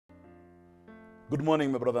Good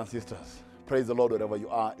morning, my brothers and sisters. Praise the Lord wherever you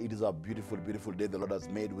are. It is a beautiful, beautiful day the Lord has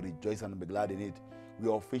made. We rejoice and be glad in it. We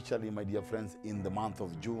are officially, my dear friends, in the month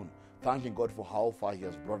of June. Thanking God for how far He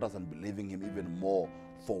has brought us and believing Him even more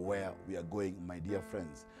for where we are going, my dear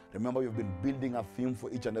friends. Remember, we've been building a theme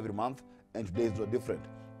for each and every month, and today is no different.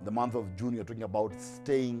 In the month of June, you're talking about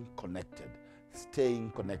staying connected.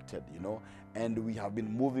 Staying connected, and we have been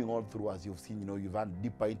moving on through, as you've seen, you've had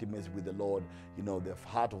deeper intimacy with the Lord, the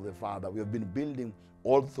heart of the Father. We have been building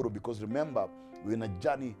all through, because remember, we're in a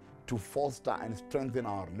journey to foster and strengthen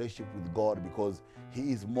our relationship with God, because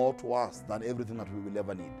He is more to us than everything that we will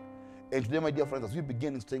ever need. And today, my dear friends, as we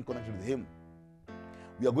begin staying connected with Him,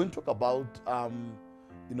 we are going to talk about,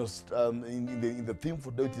 in the theme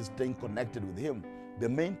for today, which is staying connected with Him. The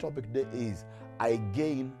main topic today is, I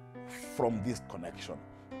gain from this connection.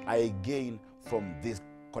 I gain from this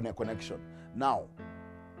connection. Now,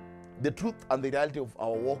 the truth and the reality of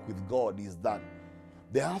our walk with God is that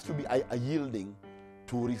there has to be a yielding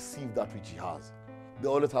to receive that which He has. There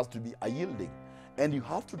always has to be a yielding. And you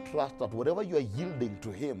have to trust that whatever you are yielding to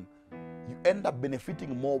Him, you end up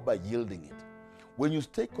benefiting more by yielding it. When you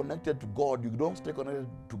stay connected to God, you don't stay connected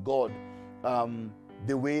to God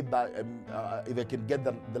the way that, if I can get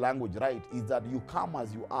the language right, is that you come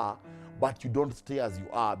as you are, but you don't stay as you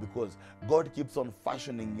are, because God keeps on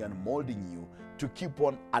fashioning you and molding you to keep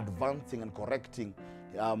on advancing and correcting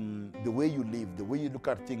the way you live, the way you look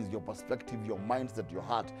at things, your perspective, your mindset, your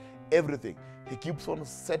heart, everything. He keeps on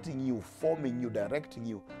setting you, forming you, directing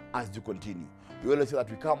you as you continue. We always say that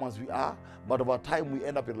we come as we are, but over time we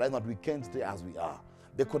end up realizing that we can't stay as we are.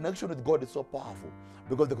 The connection with God is so powerful,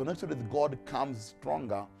 because the connection with God comes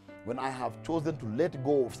stronger when I have chosen to let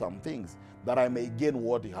go of some things that I may gain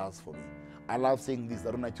what He has for me. I love saying this,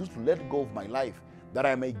 that when I choose to let go of my life, that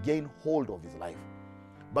I may gain hold of His life.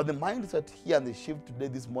 But the mindset here and the shift today,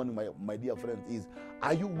 this morning, my dear friends, is,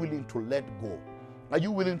 are you willing to let go? Are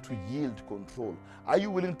you willing to yield control? Are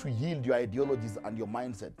you willing to yield your ideologies and your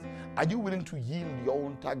mindsets? Are you willing to yield your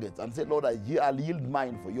own targets and say, Lord, I'll yield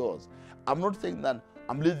mine for yours? I'm not saying that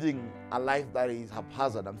I'm living a life that is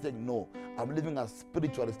haphazard. I'm saying, no, I'm living a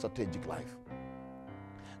spiritually strategic life.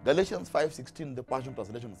 Galatians 5:16, the Passion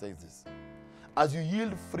Translation, says this: as you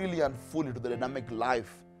yield freely and fully to the dynamic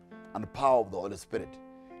life and power of the Holy Spirit,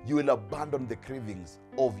 you will abandon the cravings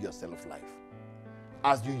of your self-life.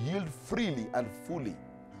 As you yield freely and fully,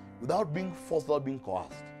 without being forced, without being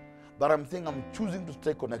coerced. But I'm saying I'm choosing to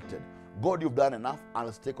stay connected. God, you've done enough,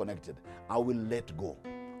 I'll stay connected. I will let go.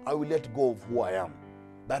 I will let go of who I am,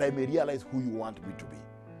 that I may realize who you want me to be.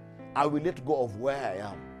 I will let go of where I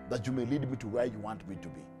am, that you may lead me to where you want me to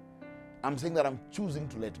be. I'm saying that I'm choosing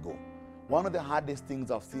to let go. One of the hardest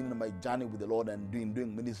things I've seen in my journey with the Lord and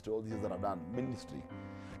doing ministry, all these that I've done, ministry,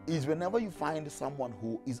 is whenever you find someone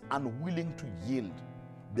who is unwilling to yield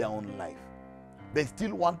their own life. They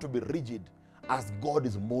still want to be rigid as God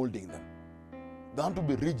is molding them. They want to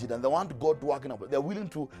be rigid and they want God to work in them. They're willing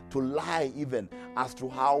to lie even as to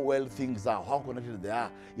how well things are, how connected they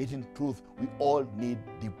are. Yet in truth, we all need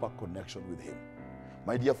deeper connection with Him.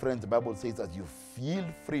 My dear friends, the Bible says as you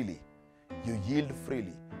yield freely,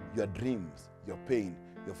 your dreams, your pain,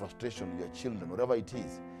 your frustration, your children, whatever it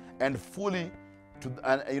is, and fully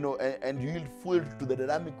and yield fully to the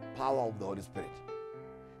dynamic power of the Holy Spirit,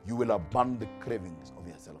 you will abandon the cravings of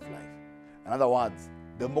your self-life. In other words,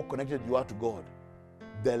 the more connected you are to God,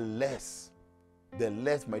 the less,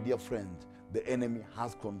 my dear friends, the enemy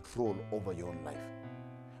has control over your own life.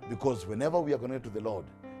 Because whenever we are connected to the Lord,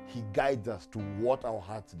 He guides us to what our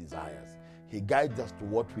hearts desires. He guides us to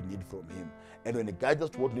what we need from Him. And when He guides us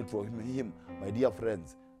to what we need from Him, my dear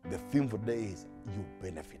friends, the theme for today is you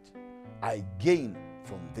benefit. I gain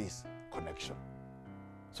from this connection.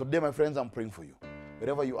 So today, my friends, I'm praying for you,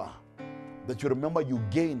 wherever you are, that you remember you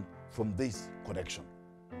gain from this connection.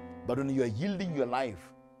 But when you are yielding your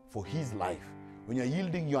life for His life, when you are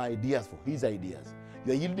yielding your ideas for His ideas,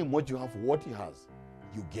 you are yielding what you have for what He has,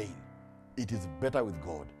 you gain. It is better with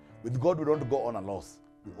God. With God, we don't go on a loss.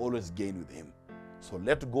 We always gain with Him. So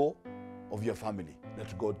let go of your family.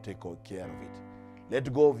 Let God take care of it.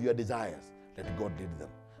 Let go of your desires. Let God lead them.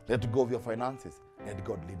 Let go of your finances. Let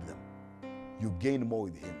God lead them. You gain more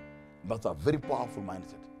with Him. That's a very powerful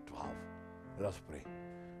mindset to have. Let us pray.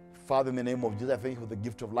 Father, in the name of Jesus, I thank You for the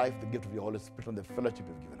gift of life, the gift of Your Holy Spirit, and the fellowship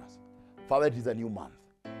You've given us. Father, it is a new month.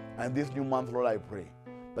 And this new month, Lord, I pray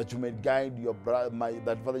that You may guide your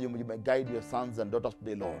Father, You may guide your sons and daughters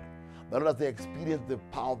today, Lord. That Lord, as they experience the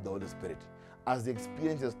power of the Holy Spirit, as they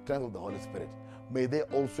experience the strength of the Holy Spirit, may they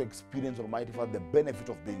also experience, Almighty Father, the benefit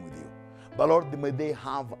of being with You. But Lord, may they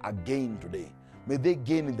have a gain today. May they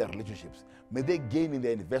gain in their relationships. May they gain in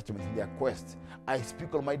their investments, in their quests. I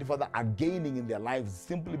speak, Almighty Father, are gaining in their lives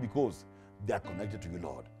simply because they are connected to you,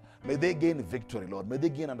 Lord. May they gain victory, Lord. May they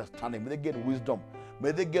gain understanding. May they gain wisdom.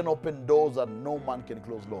 May they gain open doors that no man can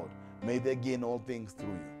close, Lord. May they gain all things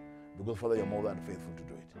through you. Because, Father, you're more than faithful to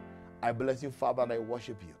do it. I bless you, Father, and I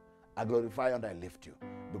worship you. I glorify and I lift you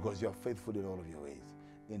because you are faithful in all of your ways.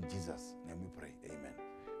 In Jesus' name we pray. Amen.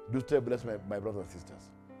 Do stay blessed, my brothers and sisters.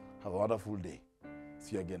 Have a wonderful day.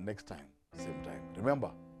 See you again next time, same time.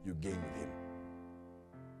 Remember, you gain with him.